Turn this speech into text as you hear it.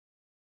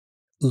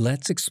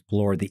Let's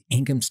explore the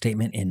income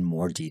statement in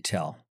more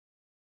detail.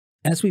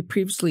 As we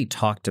previously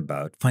talked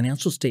about,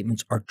 financial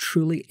statements are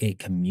truly a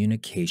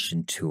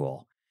communication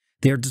tool.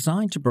 They are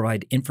designed to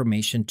provide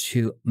information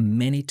to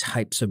many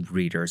types of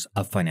readers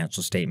of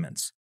financial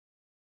statements.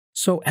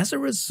 So, as a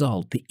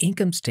result, the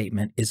income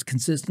statement is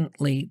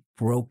consistently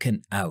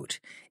broken out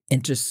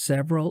into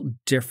several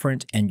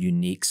different and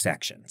unique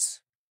sections.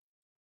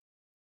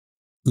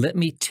 Let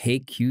me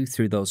take you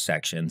through those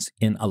sections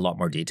in a lot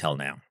more detail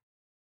now.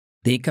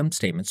 The income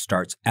statement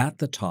starts at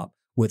the top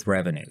with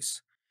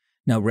revenues.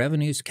 Now,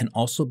 revenues can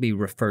also be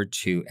referred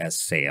to as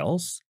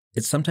sales.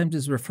 It sometimes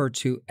is referred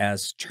to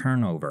as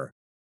turnover.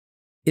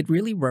 It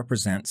really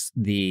represents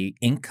the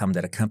income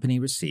that a company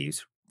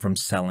receives from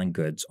selling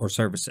goods or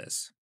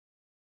services.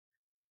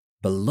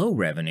 Below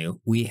revenue,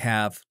 we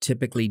have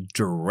typically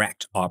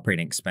direct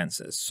operating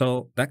expenses.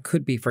 So that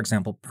could be, for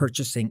example,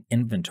 purchasing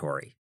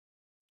inventory.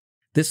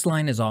 This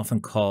line is often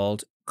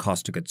called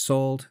cost of goods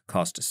sold,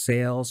 cost of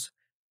sales,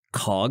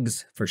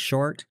 COGS for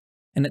short,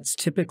 and it's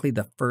typically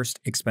the first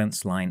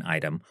expense line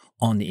item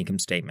on the income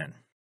statement.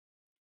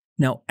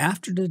 Now,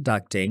 after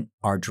deducting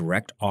our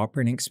direct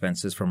operating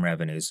expenses from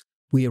revenues,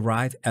 we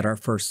arrive at our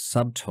first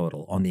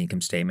subtotal on the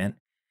income statement,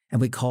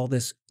 and we call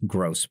this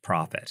gross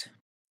profit.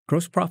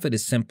 Gross profit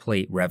is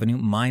simply revenue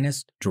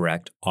minus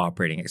direct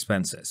operating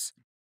expenses.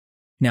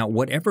 Now,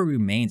 whatever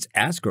remains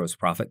as gross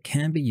profit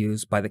can be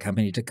used by the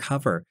company to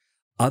cover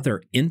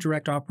other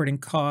indirect operating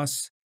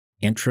costs,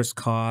 interest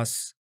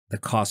costs, the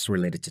costs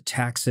related to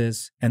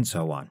taxes, and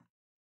so on.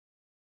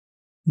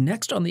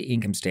 Next on the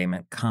income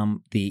statement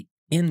come the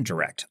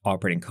indirect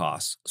operating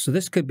costs. So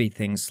this could be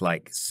things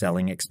like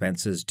selling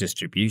expenses,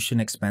 distribution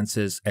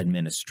expenses,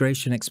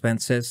 administration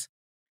expenses.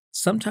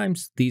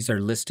 Sometimes these are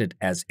listed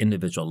as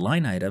individual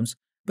line items,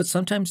 but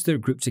sometimes they're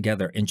grouped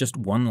together in just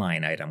one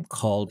line item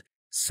called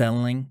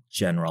selling,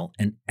 general,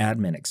 and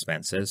admin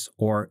expenses,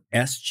 or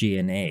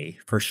SG&A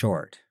for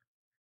short.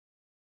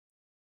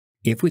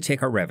 If we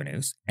take our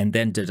revenues and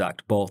then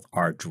deduct both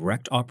our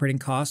direct operating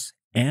costs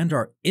and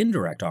our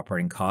indirect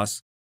operating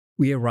costs,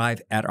 we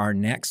arrive at our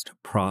next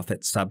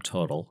profit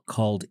subtotal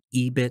called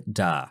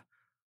EBITDA,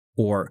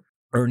 or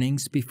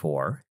earnings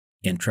before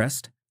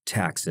interest,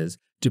 taxes,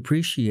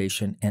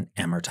 depreciation, and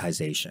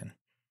amortization.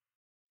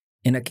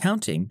 In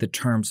accounting, the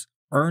terms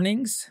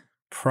earnings,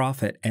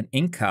 profit, and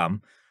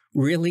income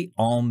really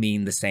all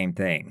mean the same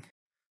thing.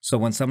 So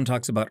when someone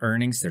talks about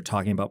earnings, they're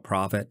talking about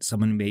profit.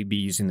 Someone may be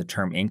using the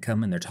term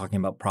income and they're talking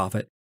about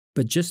profit.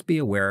 But just be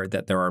aware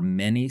that there are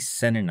many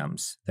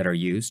synonyms that are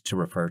used to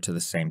refer to the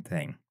same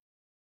thing.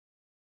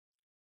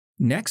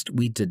 Next,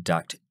 we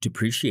deduct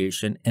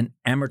depreciation and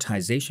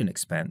amortization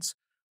expense,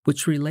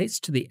 which relates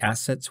to the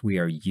assets we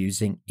are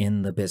using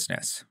in the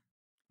business.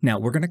 Now,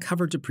 we're going to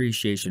cover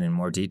depreciation in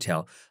more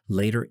detail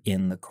later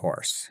in the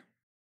course.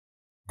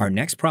 Our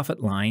next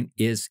profit line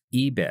is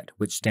EBIT,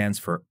 which stands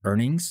for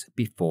earnings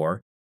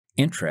before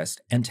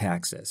interest and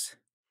taxes.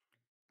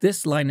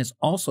 This line is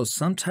also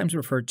sometimes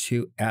referred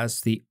to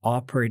as the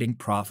operating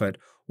profit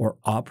or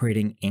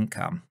operating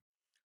income.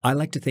 I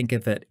like to think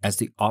of it as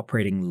the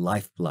operating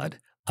lifeblood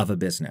of a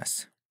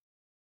business.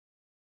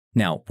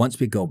 Now, once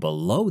we go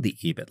below the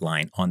EBIT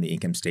line on the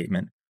income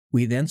statement,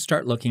 we then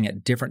start looking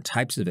at different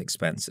types of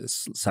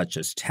expenses, such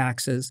as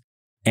taxes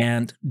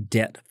and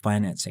debt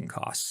financing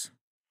costs.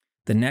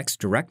 The next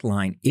direct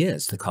line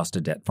is the cost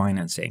of debt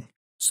financing.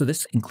 So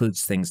this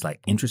includes things like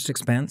interest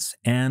expense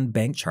and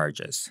bank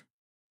charges.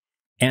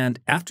 And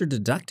after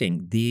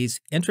deducting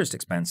these interest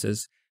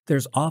expenses,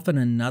 there's often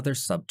another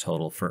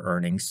subtotal for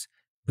earnings,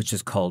 which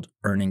is called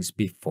earnings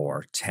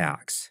before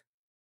tax.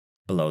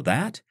 Below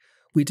that,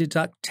 we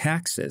deduct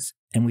taxes,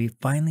 and we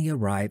finally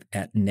arrive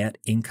at net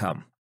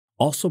income,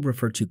 also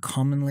referred to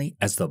commonly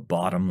as the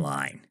bottom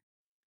line.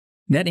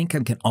 Net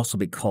income can also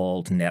be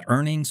called net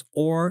earnings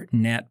or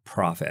net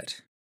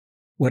profit.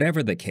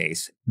 Whatever the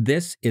case,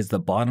 this is the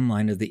bottom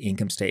line of the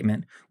income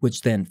statement,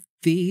 which then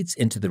feeds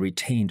into the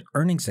retained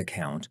earnings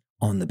account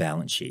on the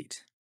balance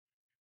sheet.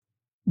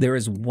 There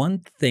is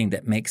one thing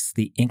that makes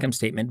the income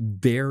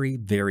statement very,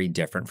 very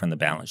different from the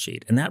balance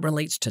sheet, and that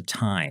relates to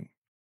time.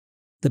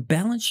 The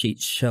balance sheet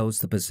shows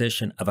the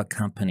position of a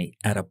company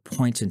at a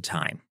point in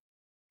time.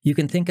 You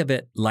can think of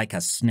it like a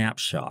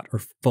snapshot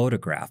or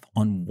photograph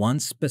on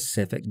one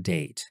specific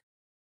date.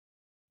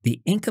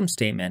 The income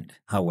statement,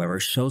 however,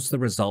 shows the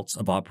results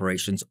of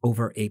operations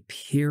over a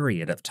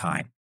period of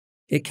time.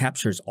 It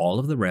captures all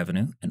of the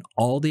revenue and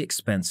all the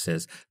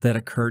expenses that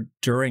occurred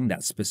during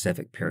that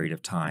specific period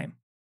of time.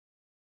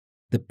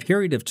 The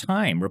period of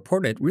time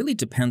reported really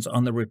depends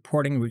on the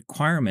reporting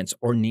requirements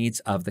or needs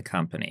of the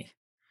company.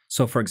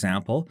 So, for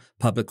example,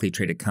 publicly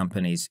traded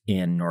companies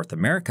in North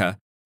America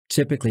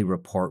typically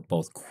report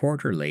both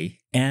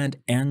quarterly and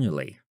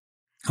annually.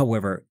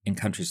 However, in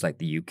countries like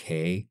the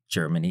UK,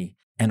 Germany,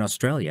 and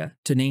Australia,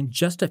 to name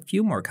just a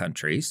few more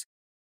countries,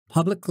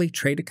 publicly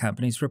traded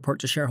companies report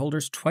to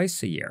shareholders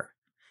twice a year,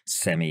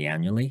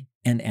 semi-annually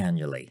and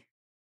annually.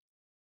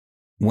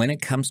 When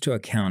it comes to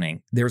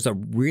accounting, there's a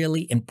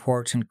really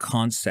important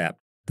concept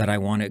that I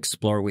want to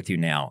explore with you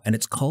now, and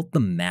it's called the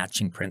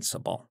matching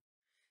principle.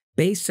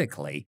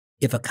 Basically,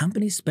 if a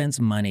company spends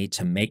money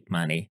to make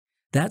money,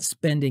 that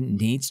spending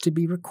needs to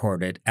be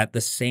recorded at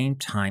the same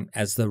time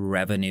as the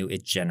revenue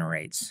it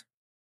generates.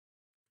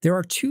 There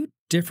are two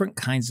different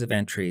kinds of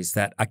entries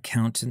that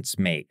accountants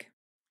make.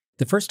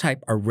 The first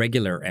type are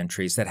regular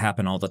entries that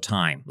happen all the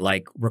time,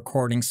 like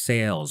recording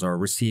sales or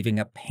receiving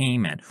a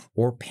payment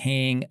or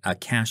paying a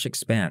cash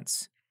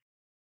expense.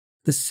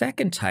 The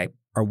second type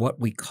are what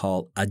we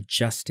call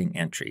adjusting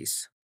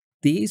entries.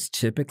 These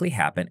typically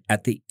happen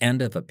at the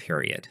end of a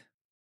period.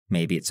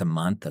 Maybe it's a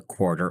month, a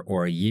quarter,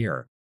 or a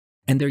year,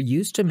 and they're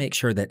used to make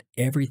sure that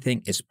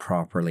everything is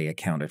properly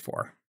accounted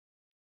for.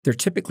 They're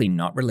typically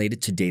not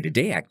related to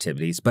day-to-day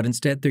activities, but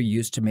instead they're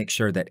used to make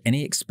sure that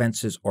any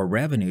expenses or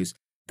revenues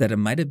that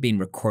might have been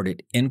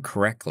recorded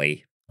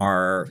incorrectly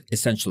are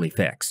essentially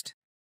fixed.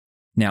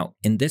 Now,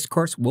 in this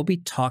course, we'll be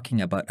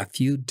talking about a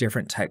few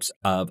different types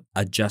of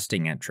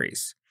adjusting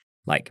entries,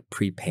 like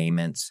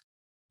prepayments,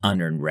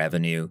 unearned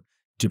revenue,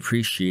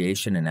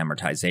 depreciation and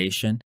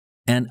amortization,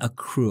 and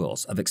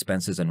accruals of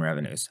expenses and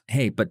revenues.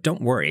 Hey, but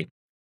don't worry,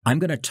 I'm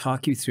going to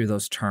talk you through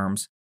those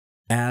terms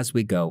as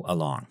we go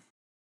along.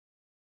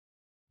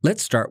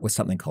 Let's start with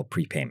something called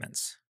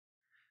prepayments.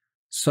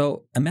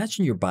 So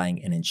imagine you're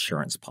buying an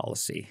insurance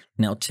policy.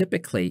 Now,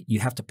 typically,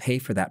 you have to pay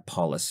for that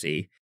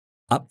policy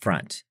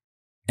upfront,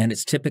 and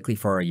it's typically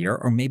for a year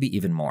or maybe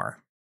even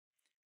more.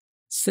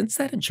 Since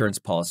that insurance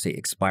policy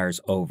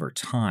expires over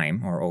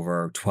time, or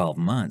over 12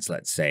 months,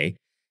 let's say,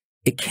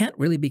 it can't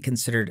really be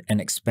considered an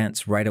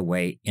expense right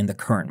away in the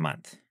current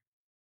month.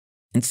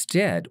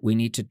 Instead, we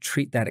need to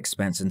treat that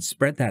expense and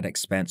spread that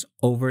expense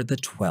over the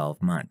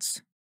 12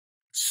 months.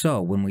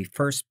 So when we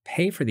first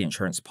pay for the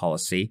insurance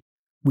policy,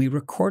 we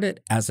record it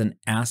as an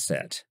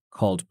asset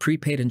called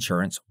prepaid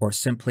insurance or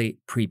simply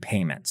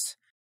prepayments.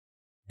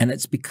 And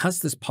it's because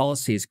this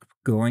policy is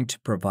going to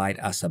provide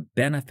us a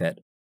benefit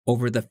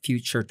over the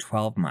future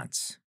 12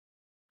 months.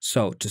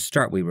 So to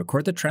start, we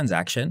record the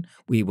transaction.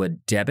 We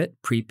would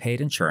debit prepaid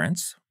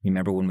insurance.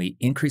 Remember, when we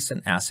increase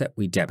an asset,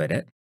 we debit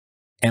it.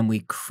 And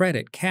we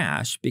credit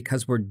cash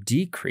because we're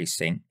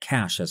decreasing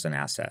cash as an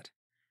asset.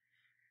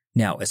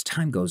 Now, as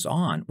time goes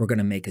on, we're going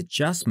to make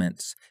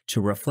adjustments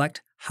to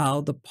reflect how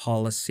the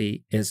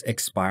policy is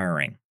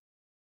expiring.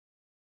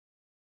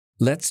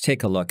 Let's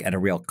take a look at a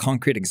real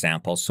concrete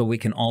example so we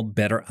can all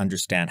better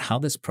understand how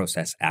this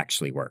process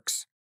actually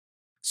works.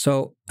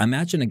 So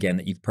imagine again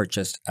that you've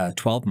purchased a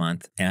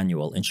 12-month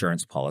annual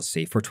insurance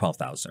policy for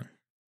 $12,000.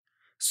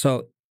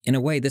 So in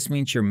a way, this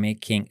means you're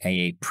making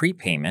a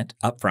prepayment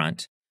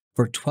upfront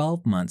for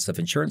 12 months of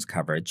insurance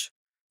coverage,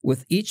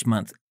 with each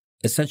month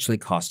essentially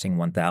costing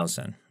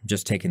 $1,000,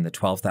 just taking the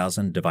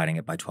 $12,000, dividing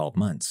it by 12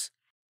 months.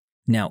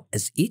 Now,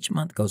 as each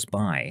month goes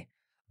by,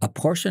 a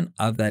portion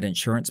of that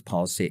insurance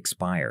policy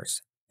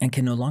expires and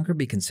can no longer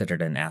be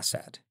considered an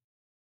asset.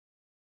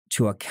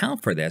 To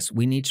account for this,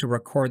 we need to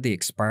record the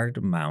expired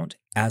amount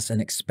as an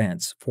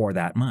expense for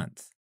that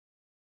month.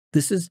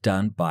 This is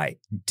done by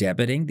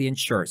debiting the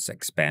insurance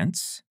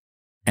expense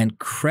and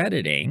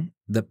crediting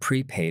the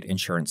prepaid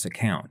insurance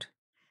account.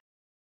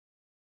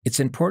 It's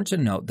important to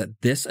note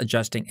that this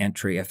adjusting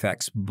entry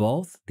affects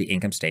both the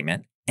income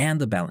statement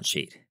and the balance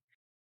sheet.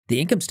 The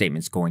income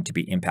statement is going to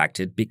be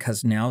impacted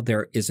because now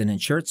there is an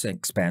insurance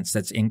expense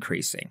that's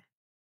increasing,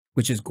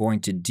 which is going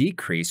to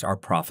decrease our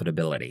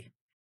profitability.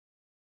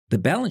 The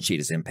balance sheet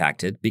is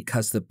impacted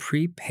because the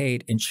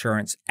prepaid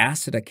insurance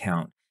asset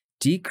account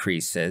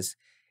decreases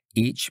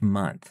each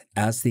month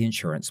as the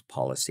insurance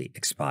policy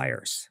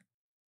expires.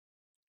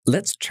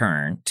 Let's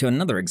turn to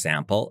another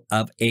example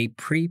of a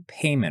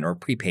prepayment or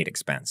prepaid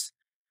expense.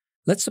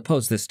 Let's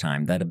suppose this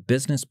time that a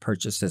business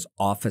purchases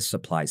office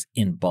supplies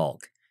in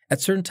bulk at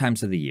certain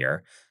times of the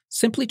year,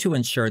 simply to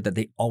ensure that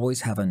they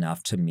always have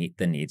enough to meet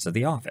the needs of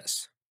the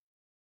office.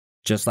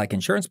 Just like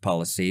insurance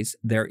policies,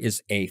 there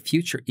is a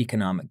future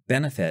economic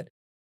benefit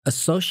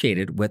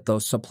associated with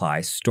those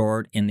supplies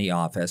stored in the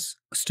office,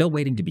 still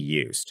waiting to be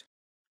used.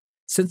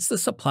 Since the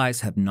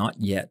supplies have not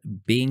yet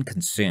been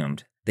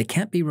consumed, they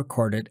can't be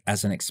recorded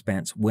as an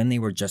expense when they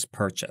were just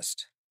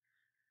purchased.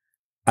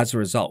 As a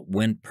result,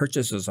 when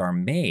purchases are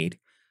made,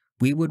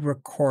 we would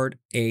record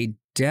a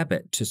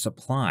debit to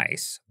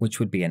supplies, which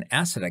would be an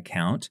asset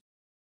account,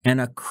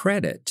 and a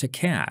credit to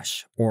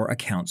cash or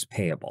accounts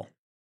payable.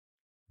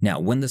 Now,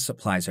 when the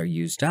supplies are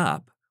used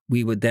up,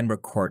 we would then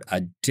record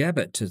a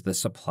debit to the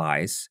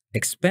supplies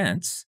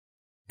expense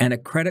and a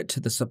credit to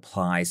the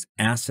supplies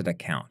asset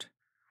account,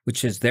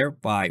 which is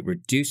thereby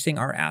reducing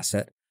our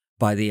asset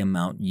by the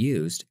amount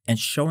used and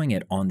showing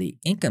it on the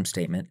income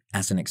statement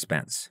as an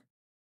expense.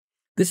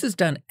 This is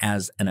done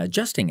as an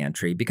adjusting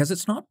entry because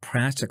it's not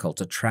practical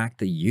to track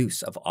the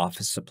use of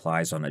office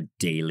supplies on a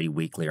daily,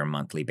 weekly, or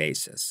monthly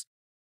basis.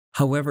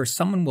 However,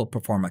 someone will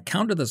perform a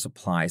count of the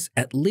supplies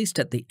at least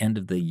at the end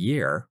of the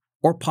year,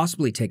 or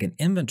possibly take an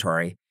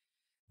inventory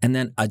and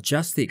then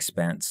adjust the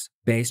expense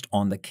based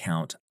on the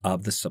count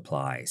of the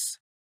supplies.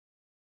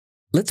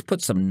 Let's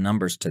put some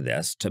numbers to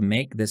this to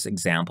make this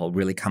example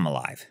really come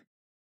alive.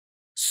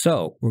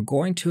 So we're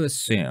going to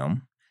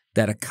assume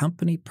that a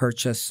company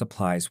purchased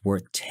supplies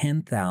worth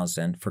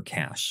 $10,000 for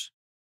cash.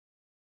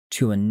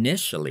 To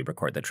initially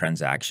record the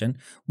transaction,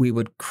 we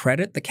would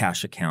credit the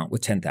cash account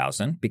with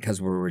 $10,000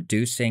 because we're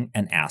reducing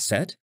an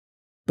asset,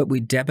 but we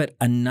debit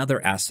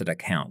another asset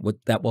account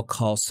that we'll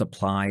call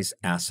supplies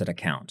asset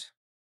account.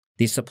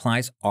 These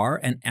supplies are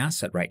an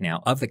asset right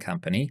now of the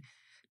company,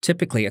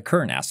 typically a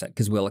current asset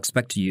because we'll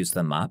expect to use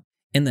them up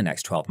in the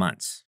next 12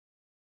 months.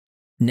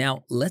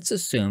 Now, let's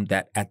assume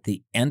that at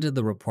the end of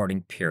the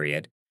reporting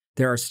period,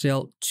 there are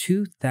still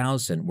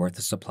 $2,000 worth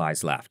of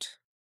supplies left.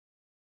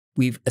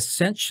 We've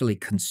essentially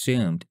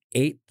consumed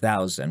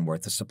 $8,000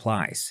 worth of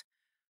supplies.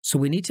 So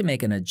we need to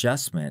make an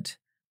adjustment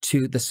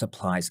to the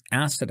supplies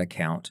asset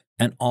account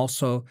and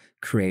also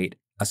create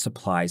a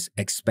supplies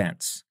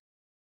expense.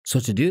 So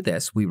to do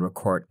this, we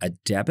record a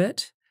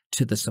debit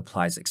to the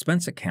supplies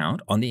expense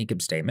account on the income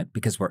statement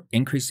because we're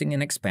increasing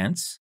an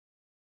expense,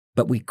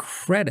 but we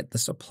credit the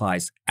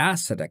supplies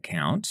asset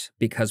account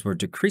because we're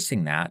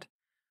decreasing that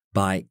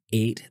by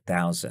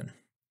 $8,000.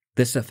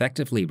 This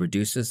effectively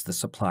reduces the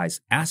supplies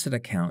asset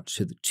account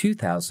to the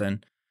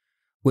 $2,000,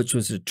 which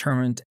was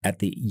determined at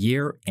the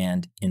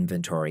year-end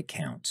inventory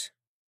count.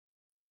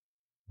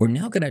 We're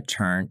now going to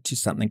turn to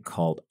something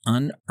called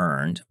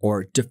unearned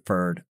or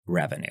deferred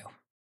revenue.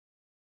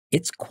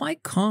 It's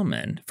quite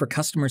common for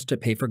customers to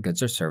pay for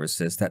goods or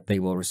services that they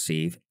will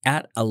receive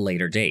at a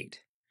later date.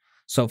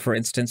 So, for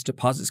instance,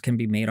 deposits can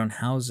be made on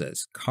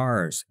houses,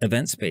 cars,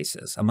 event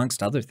spaces,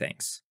 amongst other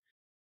things.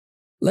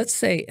 Let's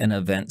say an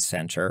event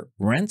center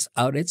rents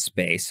out its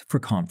space for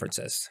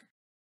conferences.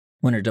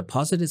 When a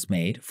deposit is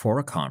made for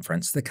a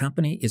conference, the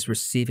company is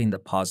receiving the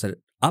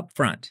deposit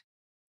upfront,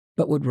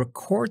 but would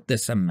record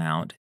this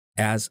amount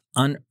as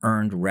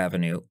unearned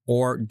revenue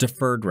or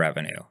deferred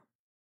revenue.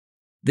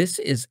 This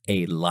is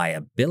a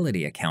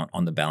liability account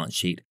on the balance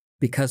sheet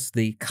because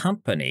the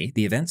company,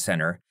 the event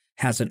center,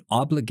 has an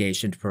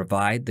obligation to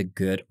provide the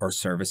good or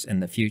service in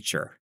the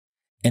future.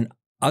 In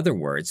other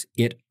words,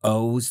 it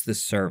owes the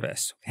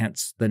service,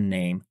 hence the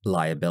name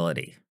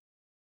liability.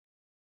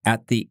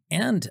 At the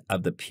end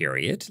of the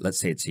period, let's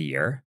say it's a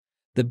year,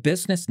 the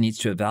business needs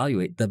to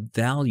evaluate the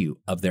value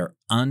of their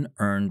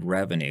unearned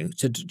revenue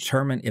to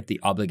determine if the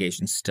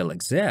obligation still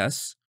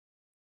exists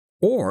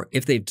or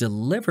if they've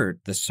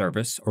delivered the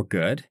service or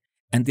good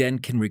and then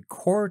can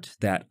record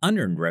that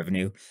unearned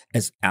revenue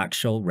as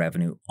actual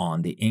revenue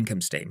on the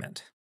income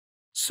statement.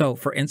 So,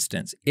 for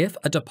instance, if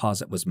a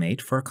deposit was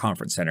made for a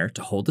conference center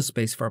to hold the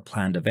space for a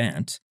planned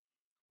event,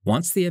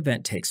 once the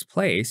event takes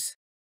place,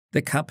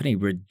 the company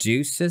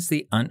reduces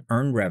the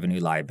unearned revenue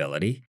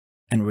liability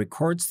and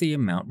records the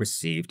amount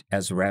received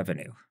as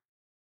revenue.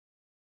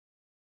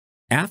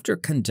 After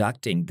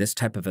conducting this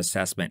type of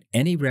assessment,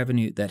 any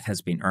revenue that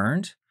has been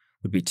earned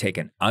would be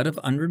taken out of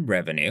unearned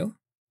revenue,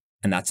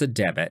 and that's a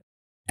debit,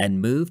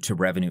 and moved to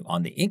revenue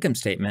on the income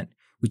statement,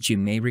 which you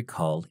may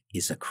recall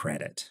is a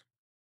credit.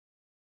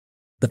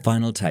 The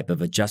final type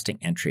of adjusting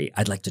entry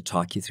I'd like to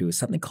talk you through is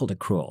something called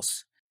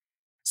accruals.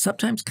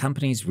 Sometimes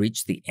companies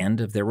reach the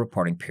end of their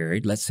reporting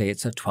period, let's say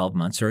it's 12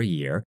 months or a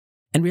year,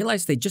 and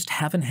realize they just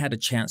haven't had a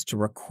chance to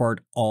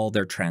record all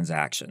their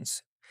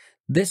transactions.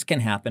 This can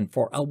happen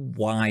for a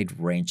wide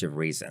range of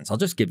reasons. I'll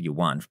just give you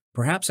one.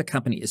 Perhaps a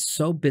company is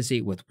so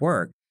busy with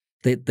work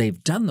that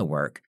they've done the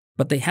work,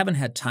 but they haven't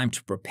had time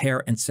to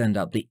prepare and send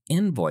out the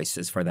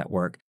invoices for that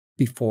work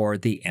before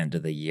the end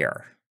of the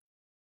year.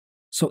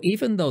 So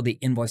even though the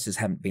invoices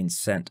haven't been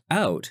sent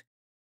out,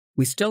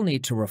 we still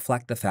need to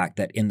reflect the fact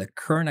that in the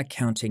current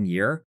accounting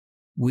year,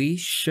 we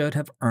should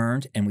have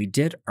earned and we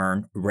did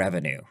earn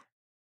revenue.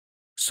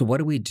 So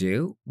what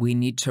do? We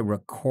need to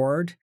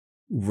record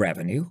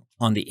revenue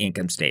on the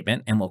income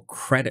statement and we'll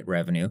credit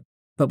revenue,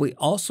 but we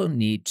also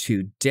need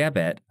to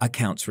debit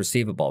accounts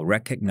receivable,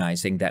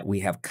 recognizing that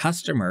we have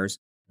customers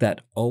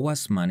that owe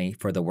us money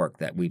for the work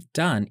that we've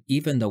done,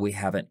 even though we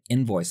haven't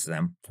invoiced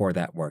them for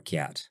that work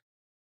yet.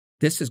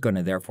 This is going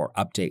to therefore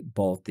update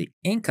both the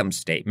income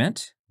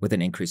statement with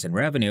an increase in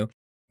revenue,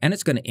 and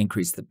it's going to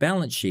increase the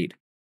balance sheet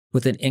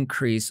with an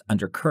increase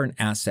under current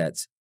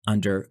assets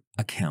under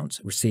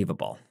accounts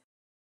receivable.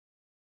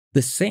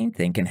 The same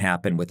thing can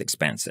happen with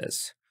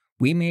expenses.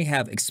 We may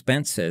have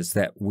expenses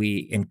that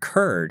we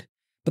incurred,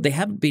 but they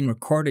haven't been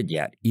recorded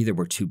yet. Either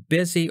we're too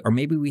busy or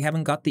maybe we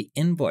haven't got the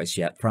invoice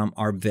yet from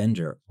our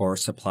vendor or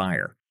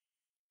supplier.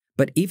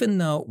 But even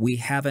though we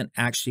haven't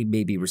actually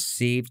maybe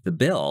received the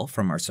bill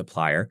from our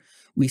supplier,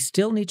 we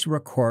still need to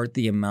record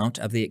the amount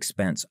of the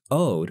expense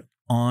owed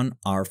on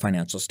our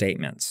financial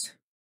statements.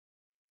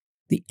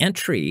 The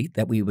entry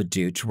that we would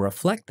do to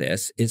reflect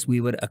this is we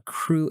would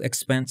accrue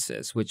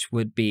expenses, which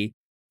would be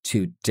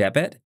to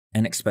debit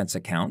an expense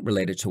account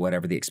related to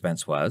whatever the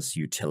expense was,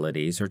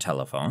 utilities or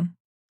telephone.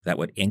 That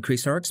would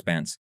increase our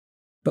expense,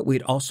 but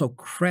we'd also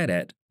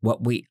credit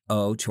what we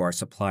owe to our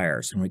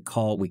suppliers. And we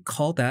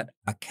call that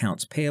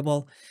accounts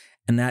payable,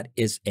 and that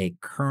is a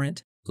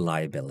current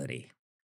liability.